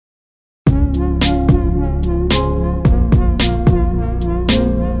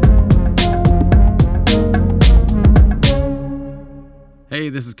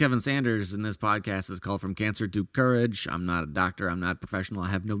this is Kevin Sanders, and this podcast is called From Cancer to Courage. I'm not a doctor. I'm not a professional. I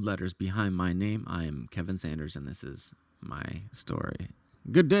have no letters behind my name. I am Kevin Sanders, and this is my story.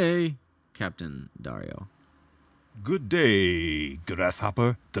 Good day, Captain Dario. Good day,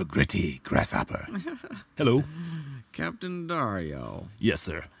 Grasshopper, the gritty Grasshopper. Hello. Captain Dario. Yes,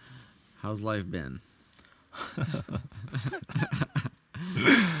 sir. How's life been?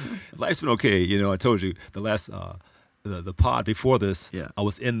 Life's been okay. You know, I told you the last, the pod before this, I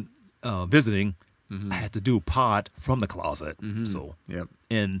was in visiting. I had to do a pod from the closet. So,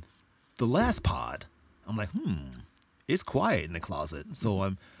 in the last pod, I'm like, it's quiet in the closet. So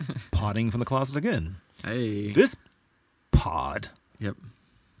I'm podding from the closet again. Hey. This pod,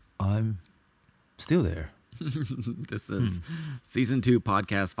 I'm still there. This is Season 2,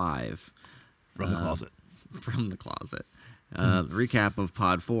 Podcast 5. From the closet. From the closet. Recap of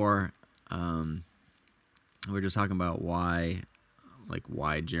Pod 4. We're just talking about why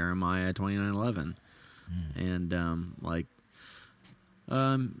Jeremiah 29:11, and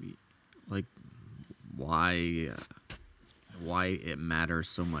why it matters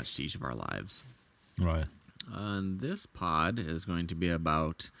so much to each of our lives. Right. This pod is going to be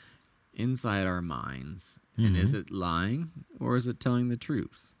about inside our minds, and is it lying or is it telling the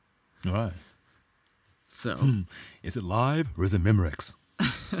truth? Right. So, is it live or is it Memorex?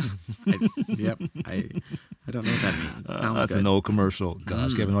 I don't know what that means. Sounds that's good. an old commercial.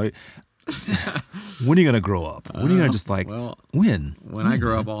 Gosh, Kevin, when are you gonna grow up? When are you gonna just when? When I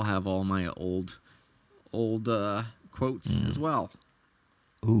grow up, I'll have all my old quotes as well.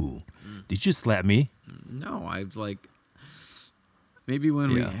 Ooh, did you slap me? No, I've maybe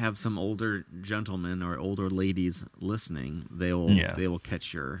when we have some older gentlemen or older ladies listening, they will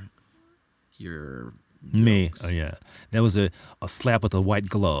catch your me. jokes. Oh yeah, that was a slap with a white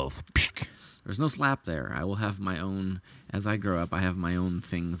glove. There's no slap there. I will have my own. As I grow up, I have my own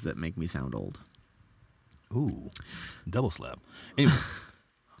things that make me sound old. Ooh, double slap. Anyway,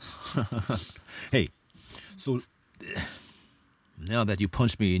 hey, so now that you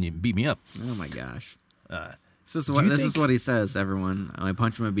punched me and you beat me up. Oh my gosh. This is what he says, everyone. I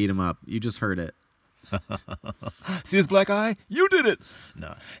punch him and beat him up. You just heard it. See this black eye? You did it.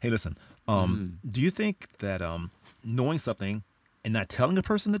 No. Hey, listen. Do you think that knowing something and not telling a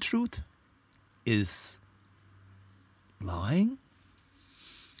person the truth is lying?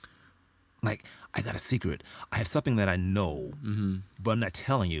 Like, I got a secret. I have something that I know, but I'm not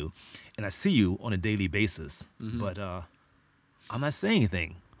telling you. And I see you on a daily basis, but I'm not saying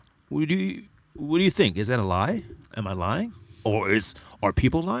anything. What do you think? Is that a lie? Am I lying? Or are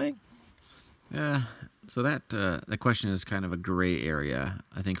people lying? Yeah. So that question is kind of a gray area,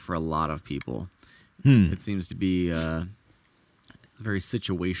 I think, for a lot of people. It seems to be very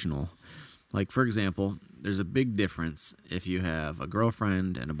situational. Like, for example, there's a big difference if you have a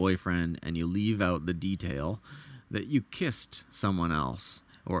girlfriend and a boyfriend and you leave out the detail that you kissed someone else,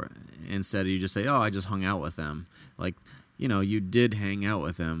 or instead you just say, oh, I just hung out with them. Like, you did hang out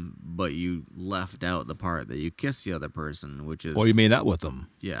with them, but you left out the part that you kissed the other person, which is... Or you made out with them.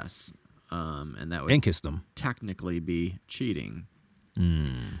 Yes. And that would and kissed them. technically be cheating.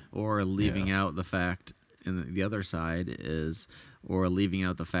 Or leaving out the fact, and the other side is, or leaving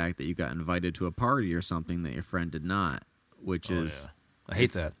out the fact that you got invited to a party or something that your friend did not, which is... I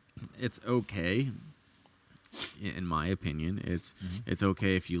hate that. It's okay, in my opinion. It's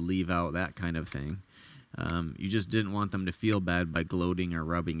okay if you leave out that kind of thing. You just didn't want them to feel bad by gloating or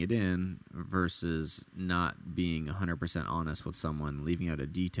rubbing it in versus not being 100% honest with someone, leaving out a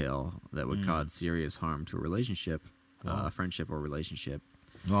detail that would cause serious harm to a relationship, a friendship or relationship.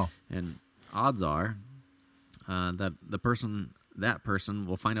 Wow. And odds are that that person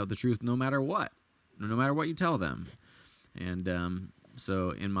will find out the truth no matter what you tell them. And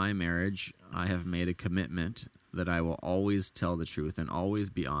so in my marriage, I have made a commitment that I will always tell the truth and always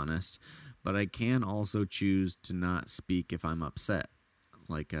be honest. But I can also choose to not speak if I'm upset.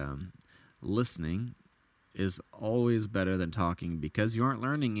 Like, listening is always better than talking because you aren't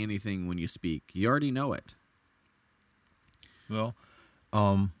learning anything when you speak. You already know it. Well,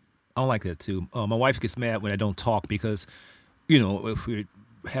 I don't like that too. My wife gets mad when I don't talk because, if we're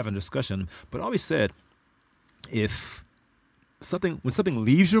having a discussion. But I always said, when something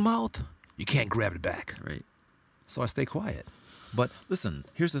leaves your mouth, you can't grab it back. Right. So I stay quiet. But listen,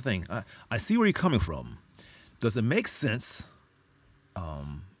 here's the thing. I see where you're coming from. Does it make sense?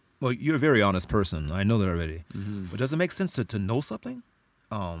 Well, you're a very honest person. I know that already. But does it make sense to know something?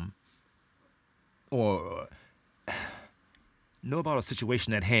 Or know about a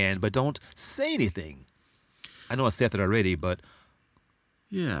situation at hand, but don't say anything? I know I said that already, but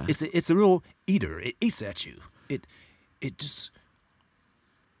yeah, it's a real eater. It eats at you. It just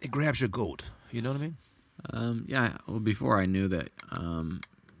it grabs your goat. You know what I mean? Yeah. Well, before I knew that,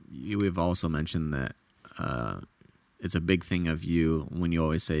 we've also mentioned that it's a big thing of you when you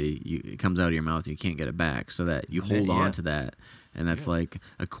always say it comes out of your mouth and you can't get it back, so that you hold on to that, and that's like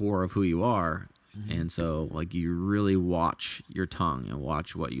a core of who you are. And so, like, you really watch your tongue and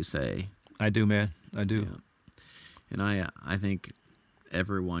watch what you say. I do, man. I do. And I think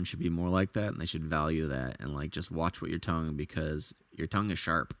everyone should be more like that, and they should value that, and like just watch what your tongue, because your tongue is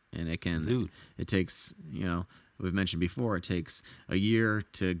sharp, and it can. Dude. It takes, we've mentioned before, it takes a year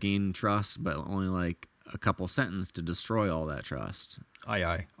to gain trust, but only like a couple sentences to destroy all that trust.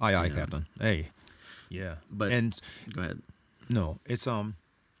 Aye, Captain. Hey, yeah. But go ahead. No, it's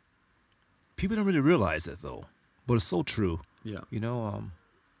people don't really realize it though, but it's so true. Yeah.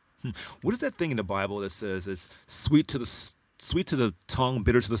 What is that thing in the Bible that says it's sweet to the tongue,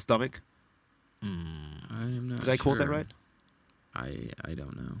 bitter to the stomach? I am not. Did I quote that right? I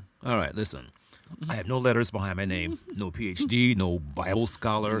don't know. All right, listen. I have no letters behind my name, no PhD, no Bible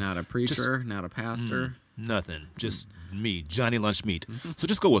scholar. You're not a preacher, not a pastor. Nothing. Just me, Johnny Lunchmeat. So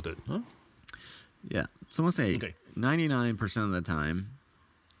just go with it, huh? Yeah. So I'm gonna say 99% of the time,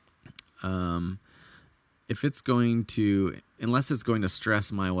 if it's going to, unless it's going to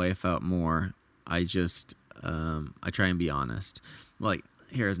stress my wife out more, I just I try and be honest. Like,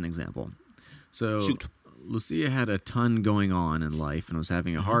 here's an example. So Shoot. Lucia had a ton going on in life and was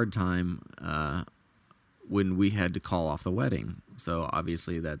having a hard time when we had to call off the wedding. So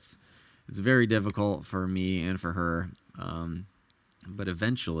obviously it's very difficult for me and for her. But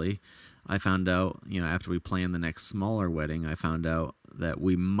eventually I found out, after we planned the next smaller wedding, I found out that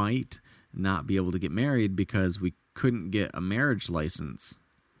we might not be able to get married because we couldn't get a marriage license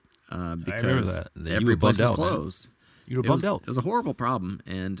because every place was closed. You were bummed out. It was a horrible problem,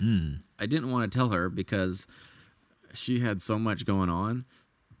 and I didn't want to tell her because she had so much going on.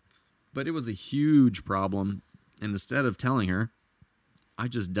 But it was a huge problem, and instead of telling her, I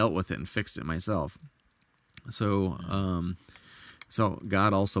just dealt with it and fixed it myself. So, so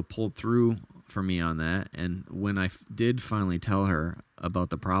God also pulled through for me on that, and when I did finally tell her about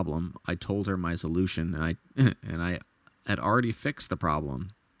the problem, I told her my solution, and I had already fixed the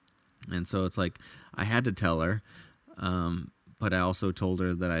problem. And so it's like I had to tell her, but I also told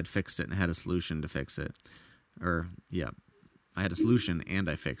her that I'd fixed it and had a solution to fix it. I had a solution and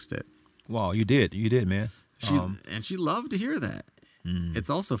I fixed it. Wow, you did, man. And she loved to hear that. It's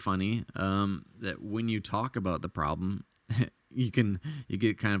also funny that when you talk about the problem, you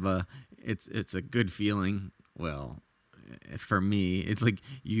get kind of it's a good feeling. Well, for me, it's like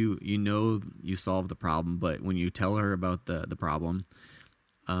you solve the problem, but when you tell her about the problem,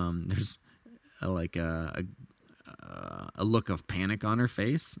 there's a look of panic on her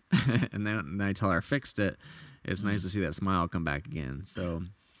face, and then I tell her I fixed it. It's nice to see that smile come back again. So,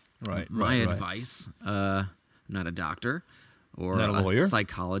 my advice, I'm not a doctor or not a lawyer,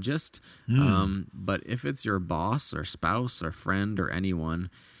 psychologist, but if it's your boss or spouse or friend or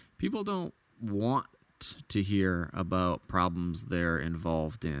anyone, people don't want to hear about problems they're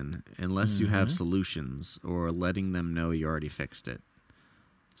involved in unless you have solutions or letting them know you already fixed it.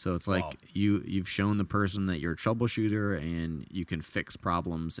 So it's like you've shown the person that you're a troubleshooter and you can fix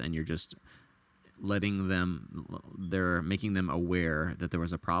problems, and you're just they're making them aware that there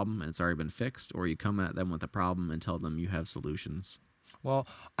was a problem and it's already been fixed, or you come at them with a problem and tell them you have solutions. Well,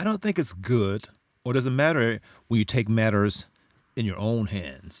 I don't think it's good, or does it matter when you take matters in your own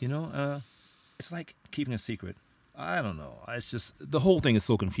hands? It's like keeping a secret. I don't know. It's just the whole thing is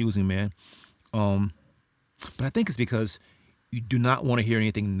so confusing, man. But I think it's because you do not want to hear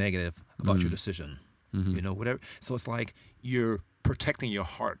anything negative about your decision. Whatever. So it's like you're protecting your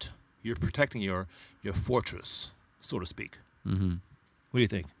heart. You're protecting your fortress, so to speak. What do you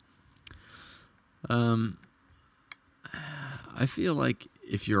think? I feel like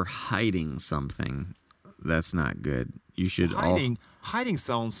if you're hiding something, that's not good. You should hiding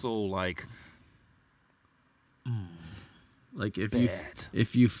sounds so like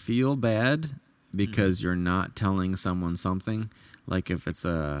if you feel bad because you're not telling someone something, like if it's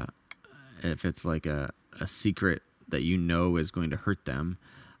like a secret that is going to hurt them,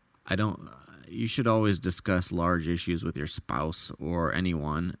 you should always discuss large issues with your spouse or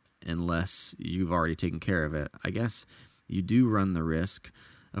anyone unless you've already taken care of it. I guess you do run the risk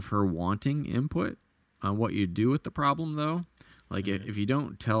of her wanting input on what you do with the problem, though. Like if you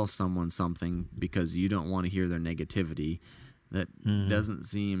don't tell someone something because you don't want to hear their negativity, that doesn't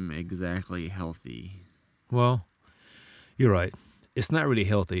seem exactly healthy. Well, you're right. It's not really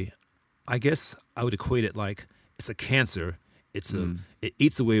healthy. I guess I would equate it like it's a cancer. It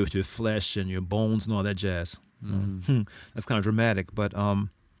eats away with your flesh and your bones and all that jazz. That's kind of dramatic, but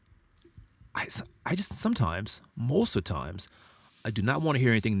I just sometimes, most of the times, I do not want to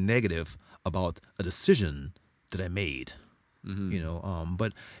hear anything negative about a decision that I made.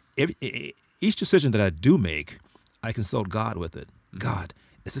 But each decision that I do make, I consult God with it. God,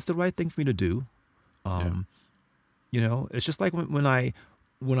 is this the right thing for me to do? It's just like when I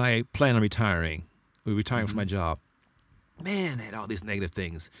plan on retiring from my job. Man, I had all these negative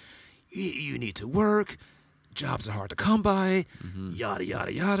things. You need to work. Jobs are hard to come by. Yada,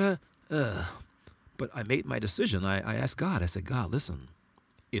 yada, yada. But I made my decision. I asked God. I said, God, listen,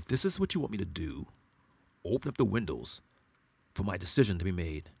 if this is what you want me to do, open up the windows for my decision to be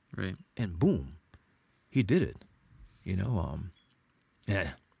made. Right. And boom, he did it.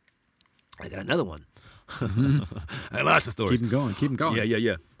 Yeah. I got another one. I got lots of stories. Keep them going.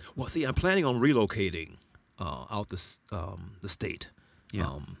 Yeah. Well, see, I'm planning on relocating out the state.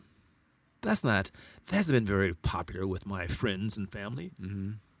 Yeah. That hasn't been very popular with my friends and family.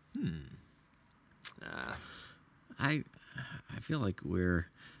 I feel like we're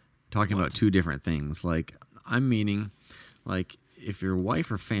talking about two different things. Like, I'm meaning, like, if your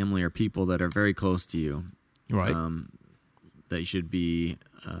wife or family are people that are very close to you, right, that you should be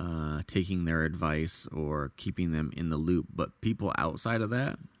taking their advice or keeping them in the loop. But people outside of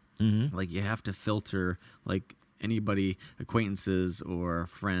that, like, you have to filter, like, anybody, acquaintances or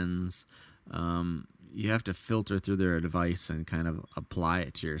friends, you have to filter through their advice and kind of apply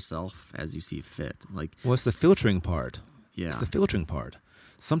it to yourself as you see fit. Like, it's the filtering part. Yeah. It's the filtering part.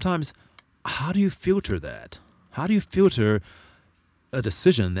 Sometimes, how do you filter that? How do you filter a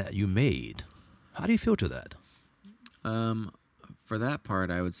decision that you made? How do you filter that? For that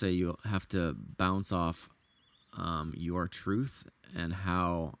part, I would say you have to bounce off your truth and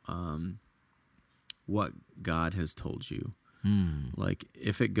how what God has told you. Like,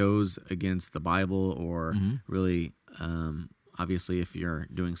 if it goes against the Bible or really, obviously, if you're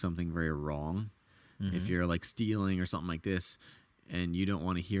doing something very wrong, if you're like stealing or something like this, and you don't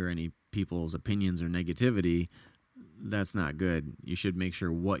want to hear any people's opinions or negativity, that's not good. You should make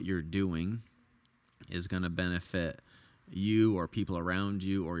sure what you're doing is going to benefit you or people around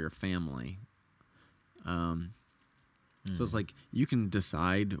you or your family. So it's like, you can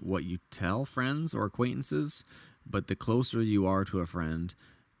decide what you tell friends or acquaintances, but the closer you are to a friend,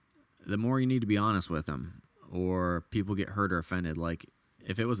 the more you need to be honest with them, or people get hurt or offended. Like,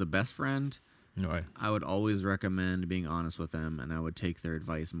 if it was a best friend, right, I would always recommend being honest with them, and I would take their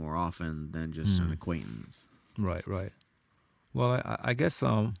advice more often than just an acquaintance. Right. Well, I guess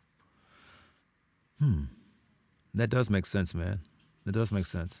that does make sense, man. That does make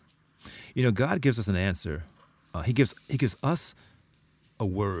sense. God gives us an answer. He gives us a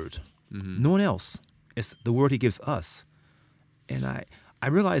word. No one else. It's the word he gives us. And I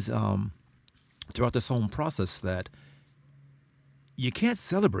realize throughout this whole process that you can't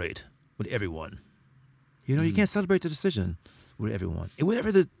celebrate with everyone. You can't celebrate the decision with everyone. And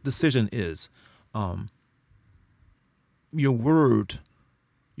whatever the decision is, your word,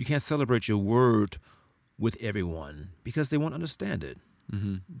 you can't celebrate your word with everyone because they won't understand it.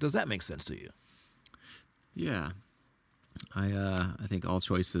 Does that make sense to you? Yeah. I think all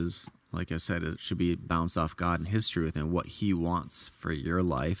choices, like I said, it should be bounced off God and his truth and what he wants for your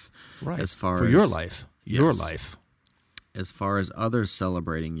life. Right. As far for as your life. Your yes. life. As far as others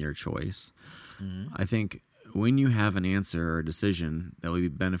celebrating your choice, I think when you have an answer or a decision that would be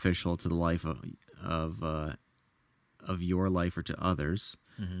beneficial to the life of your life or to others,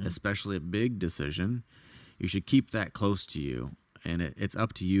 especially a big decision, you should keep that close to you. And it's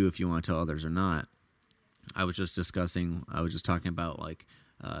up to you if you want to tell others or not. I was just talking about, like,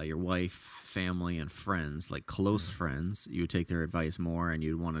 your wife, family, and friends, like close friends. You would take their advice more and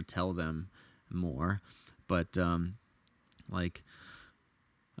you'd want to tell them more. But, I'm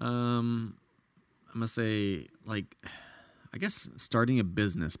going to say, like, I guess starting a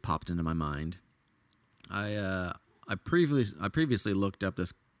business popped into my mind. I previously looked up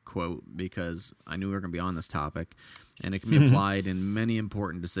this quote because I knew we were going to be on this topic, and it can be applied in many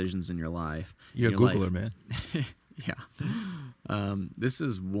important decisions in your life. You're a Googler, man. Yeah. This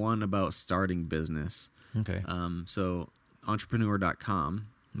is one about starting business. Okay. So entrepreneur.com.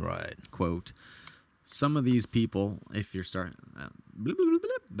 Right. Quote, some of these people, if you're starting,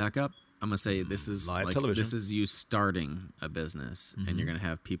 back up, I'm going to say this is live like, television. This is you starting a business, and you're going to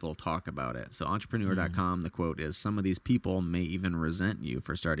have people talk about it. So entrepreneur.com, the quote is, some of these people may even resent you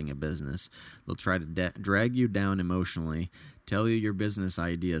for starting a business. They'll try to drag you down emotionally, tell you your business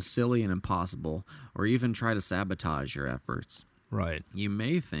idea is silly and impossible, or even try to sabotage your efforts. Right. You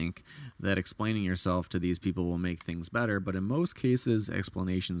may think that explaining yourself to these people will make things better, but in most cases,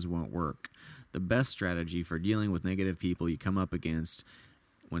 explanations won't work. The best strategy for dealing with negative people you come up against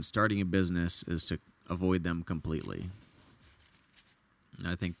when starting a business is to avoid them completely. And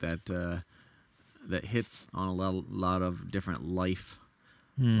I think that that hits on a lot of different life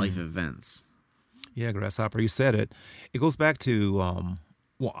events. Yeah, Grasshopper, you said it. It goes back to,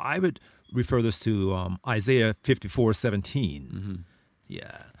 well, I would refer this to Isaiah 54:17. Mm-hmm.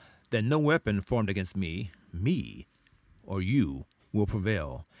 Yeah, that no weapon formed against me, or you, will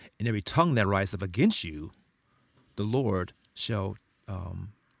prevail. And every tongue that rises up against you, the Lord shall,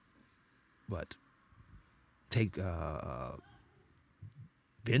 take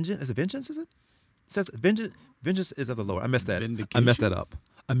vengeance? Is it vengeance, is it? It says vengeance is of the Lord. I messed that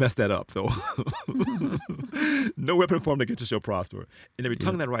up, though. No weapon formed against you shall prosper. And every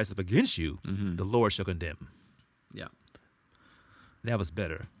tongue that rises up against you, the Lord shall condemn. Yeah. That was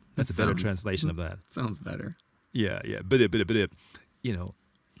better. That's a better translation of that. Sounds better. Yeah. But you know,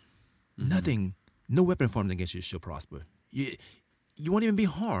 nothing, no weapon formed against you shall prosper. You won't even be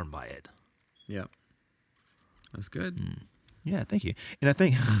harmed by it. Yeah. That's good. Yeah, thank you. And I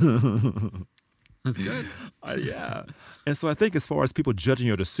think... That's good. Yeah. And so I think as far as people judging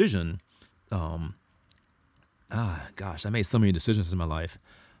your decision, I made so many decisions in my life.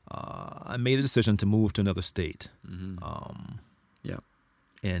 I made a decision to move to another state. Yeah.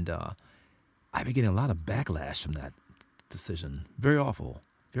 And I've been getting a lot of backlash from that decision. Very awful.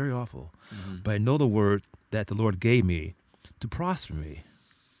 Very awful. But I know the word that the Lord gave me to prosper me,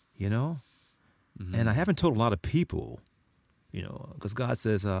 you know? And I haven't told a lot of people, you know, because God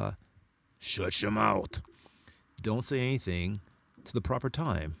says, shut your mouth. Don't say anything to the proper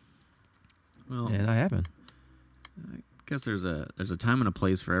time. Well, and I haven't. I guess there's a time and a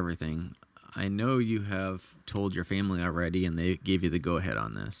place for everything. I know you have told your family already, and they gave you the go-ahead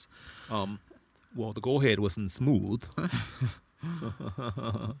on this. Well, the go-ahead wasn't smooth.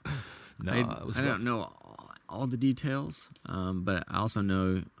 I don't know all the details, but I also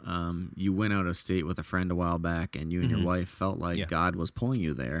know you went out of state with a friend a while back, and you and your wife felt like God was pulling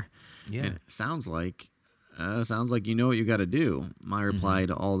you there. Yeah, and it sounds like you know what you got to do. My reply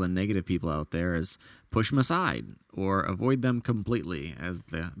to all the negative people out there is push them aside or avoid them completely, as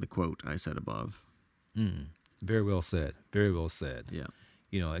the quote I said above. Very well said. Very well said. Yeah.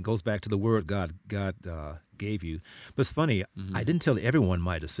 You know, it goes back to the word God gave you. But it's funny, I didn't tell everyone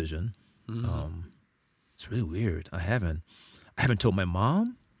my decision. It's really weird. I haven't told my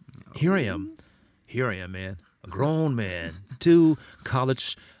mom. Here I am, man. A grown man. 2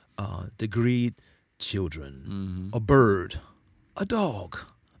 college degreed children. A bird. A dog.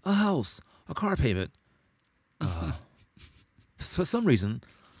 A house. A car payment. For some reason,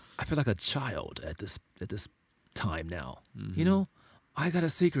 I feel like a child at this time now. You know? I got a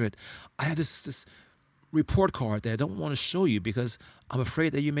secret. I have this report card that I don't want to show you because I'm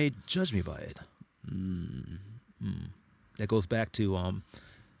afraid that you may judge me by it. That goes back to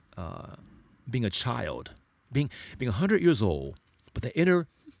being a child, being 100 years old, but the inner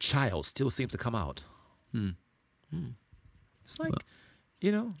child still seems to come out. It's like,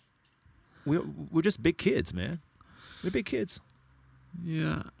 you know, we're just big kids, man. We're big kids.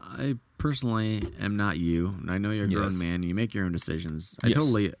 Yeah, I personally am not you. I know you're a grown man. You make your own decisions. I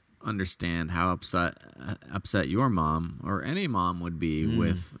totally understand how upset your mom or any mom would be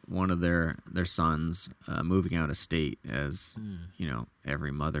with one of their sons moving out of state, as you know,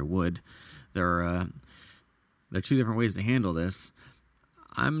 every mother would. There are 2 different ways to handle this.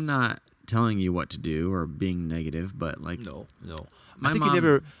 I'm not telling you what to do or being negative, but like no. I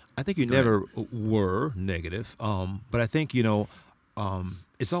think you never were negative. But I think, you know,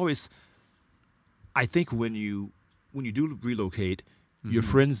 it's always, I think when you do relocate, your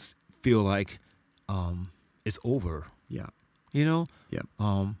friends feel like it's over. Yeah. You know? Yeah.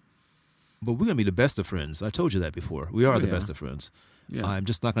 But we're going to be the best of friends. I told you that before. We are the best of friends. Yeah. I'm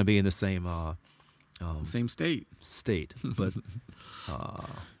just not going to be in the same same state. But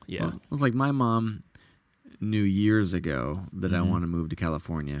yeah. Well, it was like my mom knew years ago that I want to move to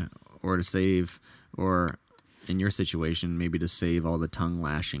California, or to save, or in your situation, maybe to save all the tongue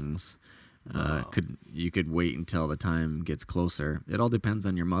lashings. You could wait until the time gets closer. It all depends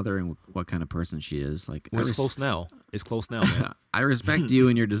on your mother and what kind of person she is. Like, it's close now. It's close now, man. I respect you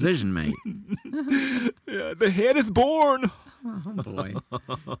and your decision, mate. Yeah, the head is born. Oh boy.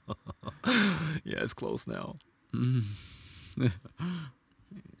 Yeah, it's close now. And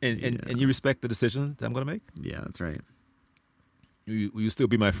you respect the decision that I'm going to make? Yeah, that's right. Will you still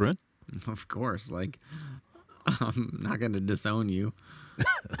be my friend? Of course. Like, I'm not going to disown you.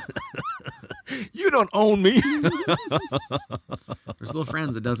 You don't own me. We're still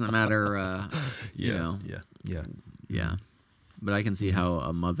friends. It doesn't matter, you know. Yeah. Yeah. But I can see how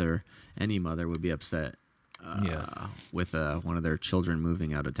any mother would be upset with one of their children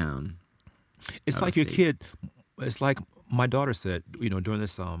moving out of town. It's like your kid. It's like my daughter said, during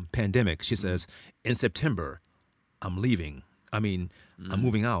this pandemic, she says, in September, I'm leaving. I'm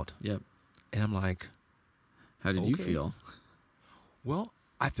moving out. Yep. And I'm like, how did you feel? Well,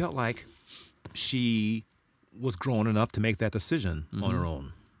 I felt like she was grown enough to make that decision on her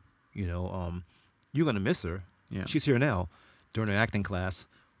own. You're going to miss her. Yeah. She's here now during her acting class,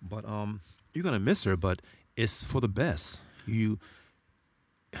 but you're going to miss her, but it's for the best.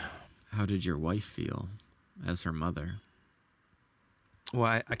 How did your wife feel as her mother? Well,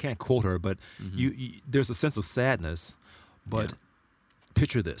 I can't quote her, but there's a sense of sadness. But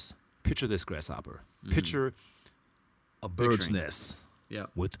picture this, Grasshopper. Picture a bird's nest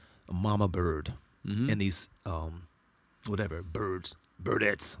with a mama bird and these birdettes,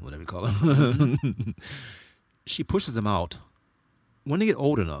 whatever you call them. She pushes them out. When they get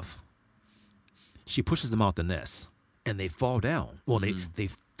old enough, she pushes them out the nest, and they fall down. Well, they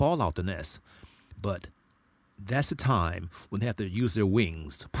fall out the nest, but that's the time when they have to use their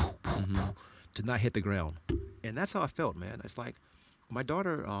wings to not hit the ground. And that's how I felt, man. It's like my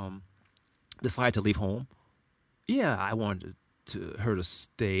daughter decided to leave home. Yeah, I wanted her to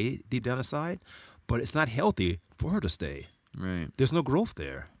stay deep down inside, but it's not healthy for her to stay. Right. There's no growth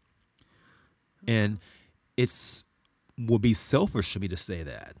there. And would be selfish for me to say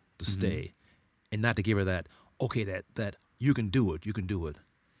that, to stay, and not to give her that, okay, that you can do it,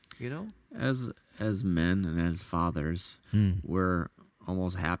 As men and as fathers, we're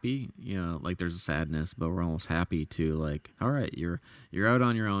almost happy, like there's a sadness, but we're almost happy to like, all right, you're out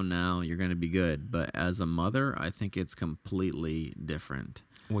on your own now, you're going to be good. But as a mother, I think it's completely different.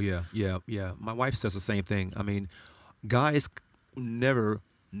 Well, yeah. My wife says the same thing. I mean, guys never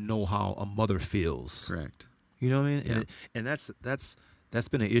know how a mother feels. Correct. You know what I mean? Yeah. And that's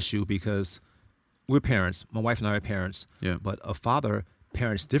been an issue because we're parents. My wife and I are parents. Yeah. But a father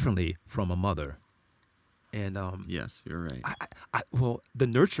parents differently from a mother. And yes, you're right. Well, the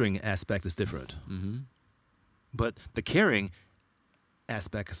nurturing aspect is different, but the caring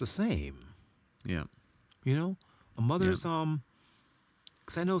aspect is the same. Yeah. A mother's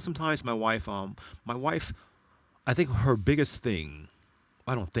because I know sometimes my wife, I think her biggest thing,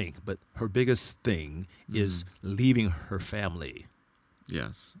 I don't think, but her biggest thing is leaving her family.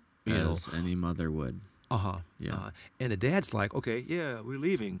 Yes, as any mother would. Yeah. And the dad's like, okay, yeah, we're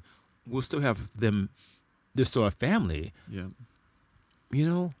leaving. We'll still have them. They're still a family. Yeah.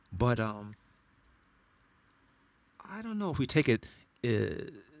 But I don't know if we take it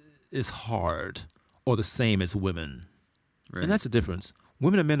as hard or the same as women. Right. And that's the difference.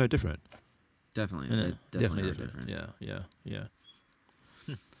 Women and men are different. Definitely. Definitely different. Yeah.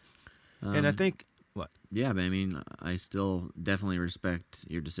 And I think, what? Yeah, but I mean, I still definitely respect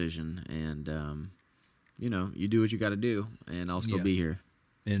your decision. And, you do what you got to do, and I'll still be here.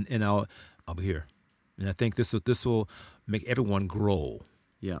 And I'll be here. And I think this will make everyone grow.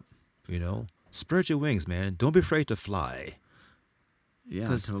 Yeah. Spread your wings, man. Don't be afraid to fly. Yeah,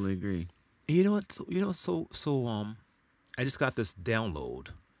 I totally agree. You know what? So I just got this download.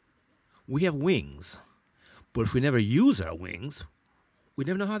 We have wings, but if we never use our wings, we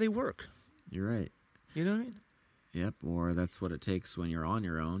never know how they work. You're right. You know what I mean? Yep. Or that's what it takes when you're on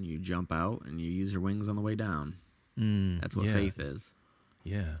your own. You jump out and you use your wings on the way down. That's what faith is.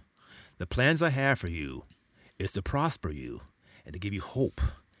 Yeah. The plans I have for you is to prosper you and to give you hope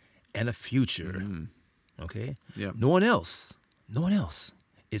and a future. Okay? Yep. No one else.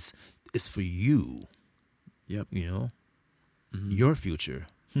 It's for you. Yep. Your future.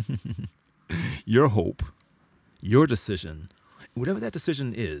 Your hope. Your decision. Whatever that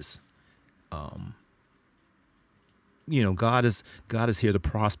decision is, God is here to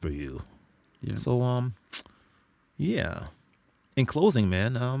prosper you. Yeah. So yeah. In closing,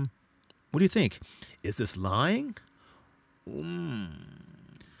 man, what do you think? Is this lying?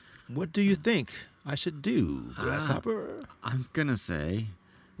 What do you think I should do, Grasshopper? I'm going to say,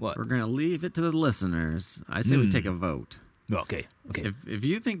 what? We're going to leave it to the listeners. I say we take a vote. Okay. If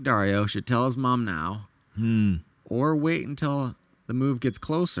you think Dario should tell his mom now, or wait until the move gets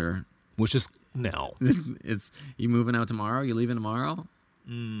closer. Which is now. It's you moving out tomorrow? You leaving tomorrow?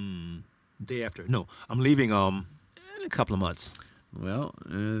 Day after. No, I'm leaving in a couple of months. Well,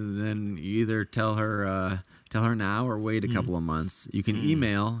 then you either tell her now or wait a couple of months. You can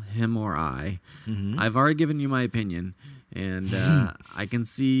email him or I. I've already given you my opinion, and I can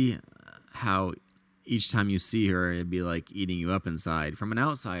see how each time you see her, it'd be like eating you up inside. From an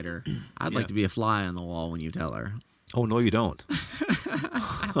outsider, I'd like to be a fly on the wall when you tell her. Oh, no, you don't.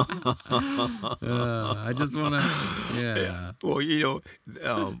 I just want to, yeah. Well,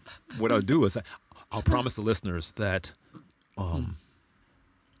 what I'll do is I'll promise the listeners that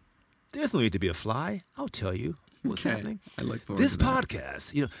there's no need to be a fly. I'll tell you what's happening. I look forward this to that.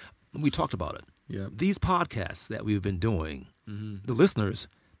 podcast, we talked about it. Yep. These podcasts that we've been doing, the listeners,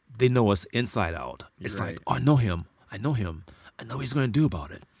 they know us inside out. It's Right. like, oh, I know him. I know what he's going to do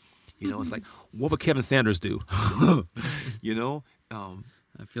about it. It's like, what would Kevin Sanders do?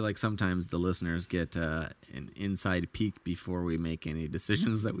 I feel like sometimes the listeners get an inside peek before we make any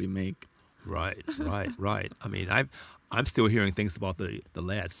decisions that we make. Right. I mean, I'm still hearing things about the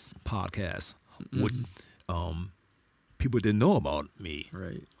last podcast. What people didn't know about me.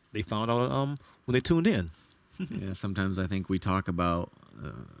 Right. They found out when they tuned in. Yeah, sometimes I think we talk about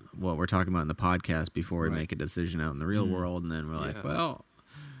what we're talking about in the podcast before we make a decision out in the real world, and then we're like, well,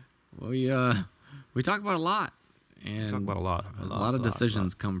 we talk about a lot, and Talk about a lot of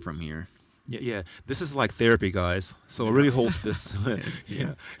decisions come from here. Yeah. This is like therapy, guys. So I really hope this.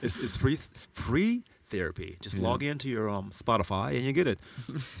 It's free therapy. Just log into your Spotify and you get it.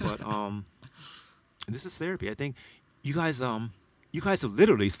 But this is therapy. I think you guys have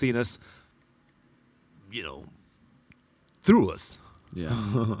literally seen us, through us. Yeah.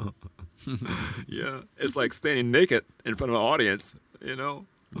 Yeah, it's like standing naked in front of an audience. Yep.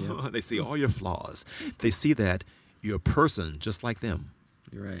 They see all your flaws. They see that you're a person just like them.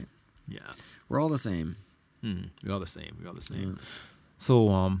 You're right. Yeah, We're all the same. we're all the same. Yeah.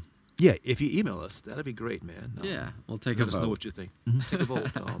 So, if you email us, that'd be great, man. Yeah, we'll take a Let us know vote. what you think. Take a vote.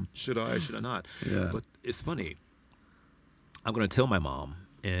 Should I? Should I not? Yeah. But it's funny. I'm going to tell my mom,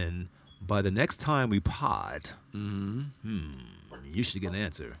 and by the next time we pod, you should get an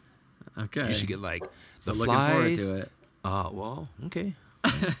answer. Okay. You should get like So the looking forward flies. to it. Well, okay.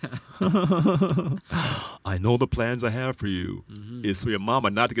 I know the plans I have for you is for your mama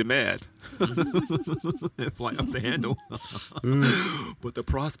not to get mad and fly off the handle, but to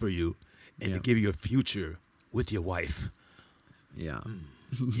prosper you and to give you a future with your wife. Yeah.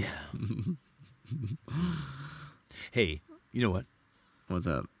 Yeah. Hey, you know what? What's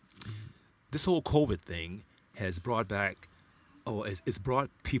up? This whole COVID thing has brought back, it's brought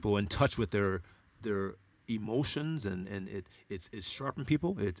people in touch with their emotions, and it's sharpened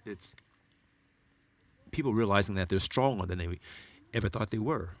people. It's people realizing that they're stronger than they ever thought they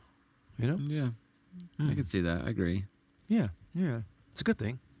were. Yeah. I can see that. I agree. Yeah. It's a good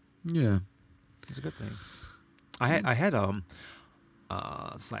thing. Yeah. It's a good thing. I had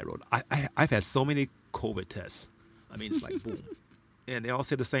side road. I've had so many COVID tests. I mean, it's like boom, and they all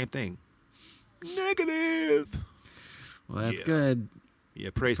say the same thing. Negative. Well, that's good. Yeah,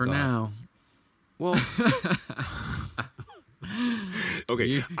 praise for God. now. Well,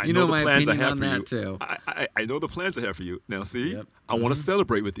 okay. I You know know the my plans I opinion have on for that you. too. I know the plans I have for you. Now, see, Yep. I want to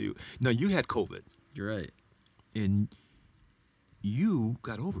celebrate with you. Now, you had COVID, You're right. and you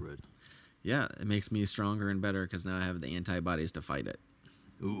got over it. Yeah, it makes me stronger and better because now I have the antibodies to fight it.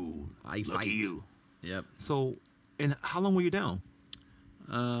 Ooh, I lucky fight. you. Yep. So, and how long were you down?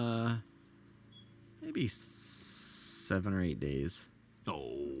 Maybe 7 or 8 days.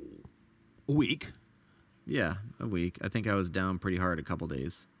 Oh, a week. Yeah, a week. I think I was down pretty hard a couple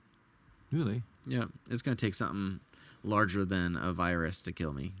days. Really? Yeah, it's gonna take something larger than a virus to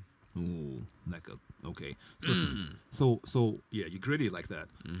kill me. Ooh, like okay. So, listen, so yeah, you're gritty like that.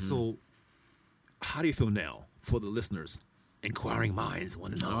 So, how do you feel now for the listeners? Inquiring minds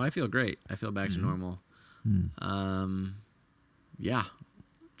want to know. Oh, I feel great. I feel back to normal. Yeah,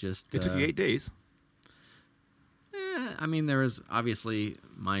 just It took you 8 days. I mean, there was obviously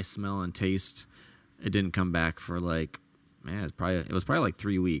my smell and taste. It didn't come back for like, man, it was probably like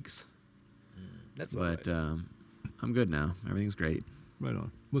 3 weeks. That's But I'm good now. Everything's great. right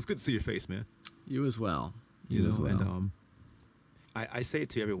on. Well, it's good to see your face, man. You as well. You as well. And I say it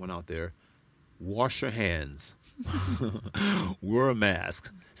to everyone out there: wash your hands, wear a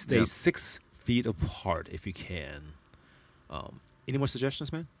mask, stay Yep. 6 feet apart if you can. Any more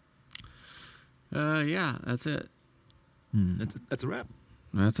suggestions, man? Yeah, that's it. That's a wrap.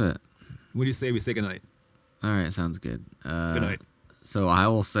 That's it. What do you say we say goodnight? All right, sounds good. Good night. So I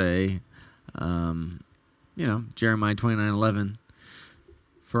will say, Jeremiah 29:11.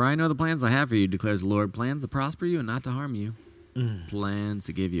 For I know the plans I have for you, declares the Lord, plans to prosper you and not to harm you, plans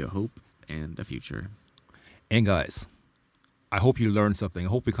to give you a hope and a future. And guys, I hope you learned something. I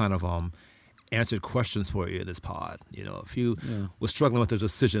hope we kind of answered questions for you in this pod. If you were struggling with a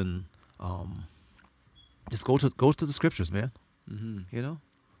decision, just go to the scriptures, man.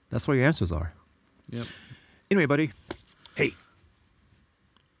 That's where your answers are. Yep. Anyway, buddy. Hey.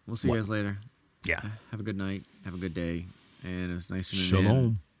 We'll see you guys later. Yeah. Have a good night. Have a good day. And it's nice to meet you.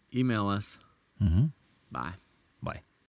 Shalom. Email us. Bye. Bye.